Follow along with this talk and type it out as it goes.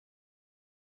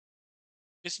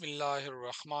Bismillahir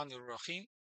Rahmanir Rahim.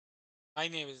 My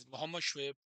name is Muhammad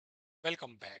Shweb.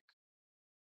 Welcome back.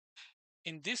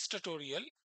 In this tutorial,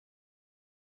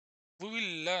 we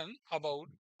will learn about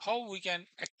how we can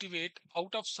activate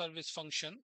out of service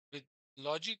function with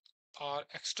logic or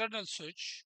external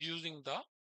switch using the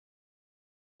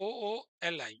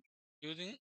OoSLI,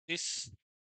 using this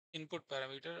input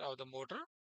parameter of the motor.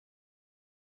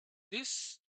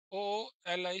 This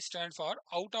OoSLI stands for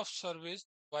out of service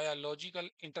via logical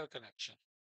interconnection.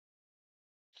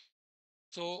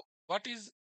 So what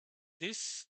is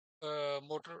this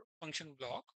motor function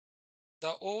block?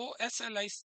 The OoSLI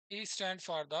stands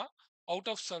for the out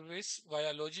of service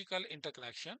via logical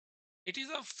interconnection. It is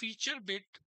a feature bit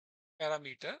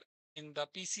parameter in the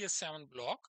PCS 7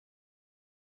 block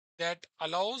that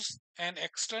allows an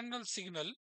external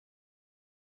signal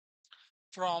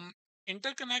from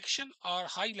interconnection or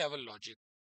high level logic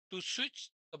to switch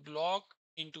the block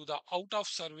into the out of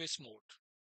service mode.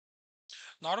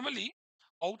 Normally,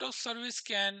 out of service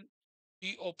can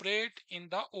be operate in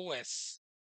the OS.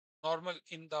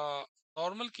 In the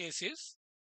normal cases,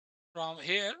 from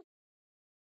here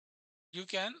you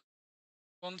can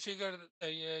configure,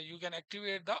 you can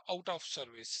activate the out of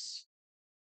service.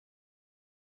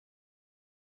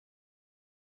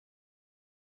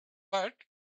 But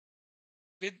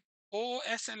with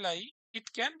OoSLI,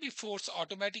 it can be forced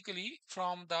automatically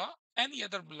from the any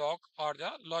other block or the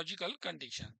logical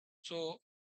condition. So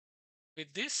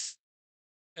with this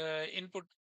input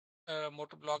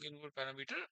motor block input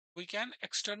parameter, we can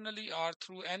externally or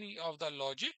through any of the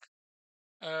logic,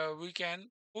 we can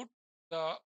put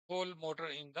the whole motor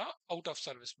in the out of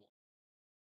service mode.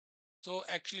 So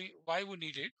actually, why we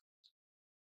need it?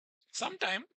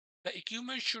 Sometimes the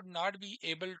equipment should not be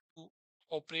able to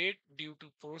operate due to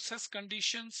process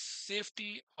conditions,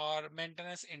 safety, or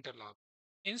maintenance interlock.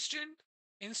 Instead,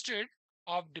 instead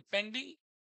of depending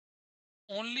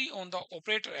only on the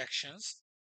operator actions,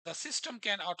 the system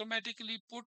can automatically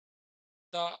put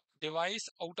the device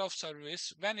out of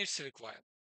service when it's required.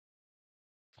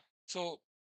 So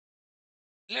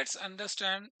let's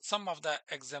understand some of the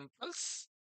examples.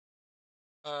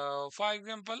 For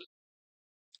example,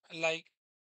 like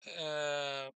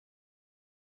uh,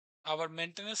 our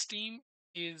maintenance team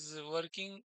is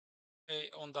working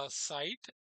on the site,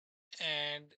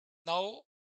 and now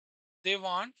they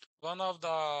want one of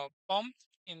the pump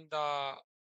in the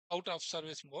out of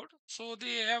service mode. So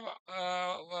they have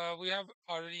we have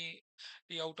already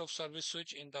the out of service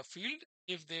switch in the field.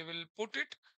 If they will put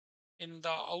it in the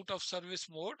out of service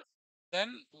mode,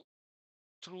 then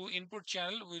through input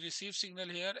channel we receive signal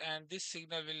here, and this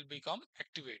signal will become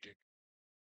activated.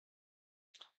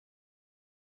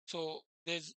 So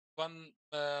there's one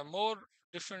more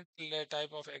different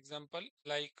type of example,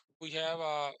 like we have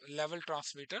a level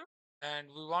transmitter and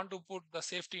we want to put the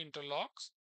safety interlocks.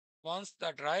 Once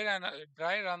the dry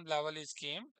run level is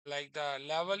came, like the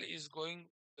level is going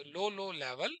low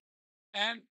level,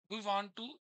 and we want to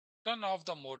turn off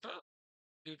the motor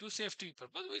due to safety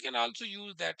purpose. We can also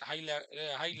use that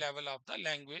high level of the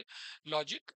language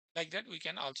logic, like that we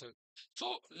can also.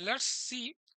 So let's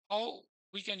see how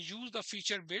we can use the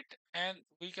feature bit, and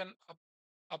we can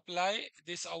apply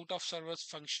this out of service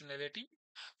functionality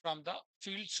from the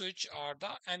field switch or the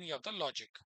any of the logic.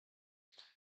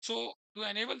 So to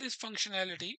enable this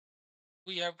functionality,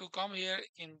 we have to come here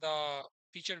in the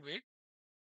feature bit,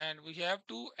 and we have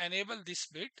to enable this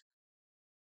bit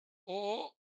O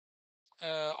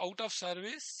out of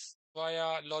service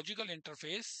via logical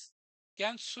interface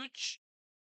can switch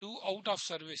to out of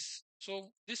service. So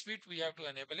this bit we have to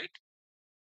enable it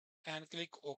and click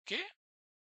OK.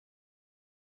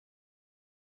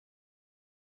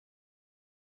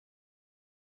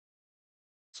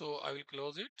 So I will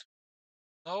close it.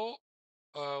 Now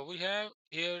we have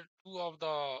here two of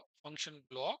the function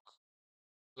block,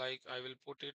 like I will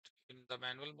put it in the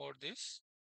manual mode this.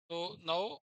 So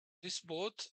now this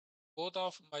both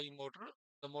of my motor,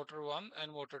 the motor 1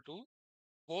 and motor 2,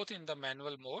 both in the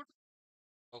manual mode.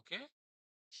 Okay.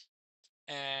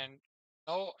 And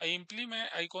now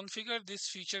I configure this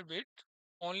feature bit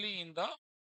only in the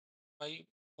my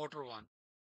motor 1.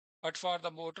 But for the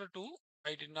motor 2,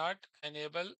 I did not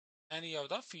enable any of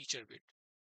the feature bit.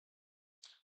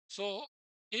 So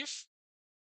if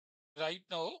right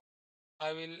now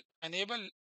I will enable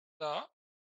the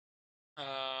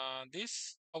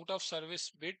this out of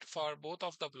service bit for both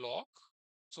of the block.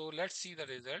 So let's see the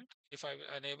result. If I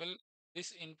enable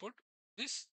this input,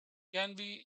 this can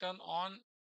be turned on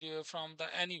from the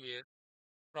anywhere,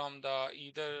 from the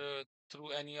either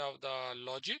through any of the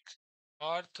logic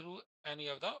or through any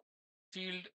of the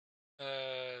field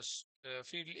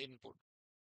field input.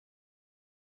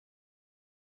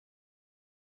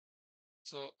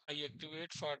 So I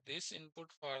activate for this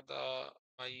input for the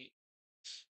my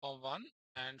pump 1,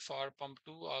 and for pump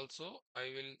 2 also I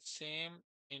will same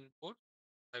input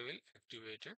I will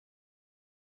activate it.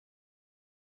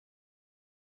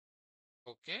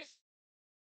 Okay.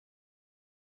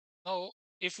 Now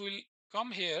if we'll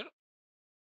come here,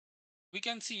 we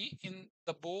can see in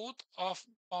the both of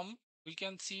pump, we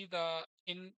can see the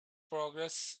in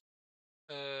progress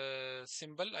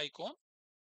symbol icon.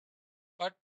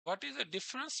 But what is the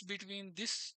difference between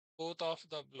this both of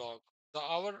the block? The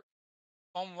our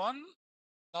pump 1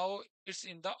 now it's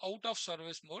in the out of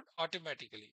service mode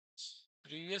automatically.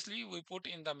 Previously we put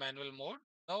in the manual mode.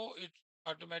 Now it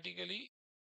automatically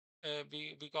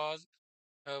because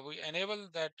we enable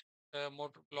that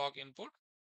motor block input.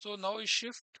 So now it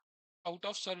shift out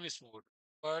of service mode.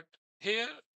 But here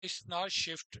it's not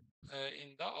shift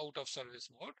in the out of service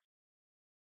mode.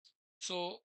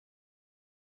 So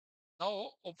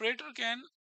now operator can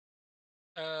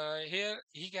here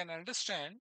he can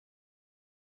understand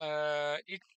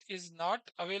it is not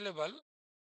available.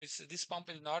 This pump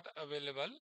is not available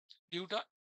due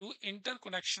to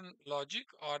interconnection logic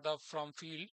or the from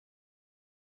field.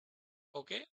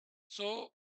 Okay, so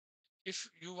if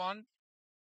you want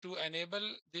to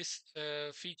enable this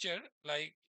feature,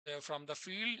 like from the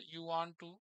field you want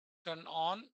to turn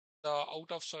on the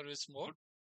out of service mode,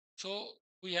 so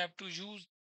we have to use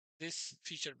this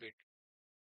feature bit.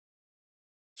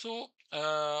 So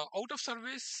out of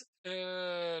service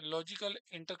logical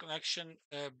interconnection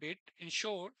bit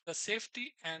ensure the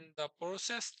safety and the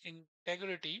process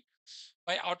integrity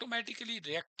by automatically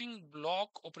reacting block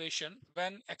operation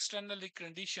when externally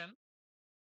condition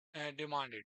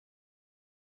demanded.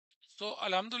 So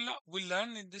Alhamdulillah, we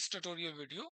learn in this tutorial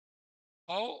video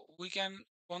how we can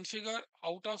configure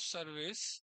out of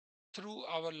service through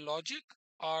our logic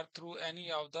or through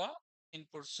any of the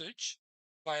input switch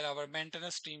while our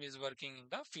maintenance team is working in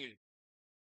the field.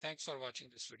 Thanks for watching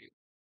this video.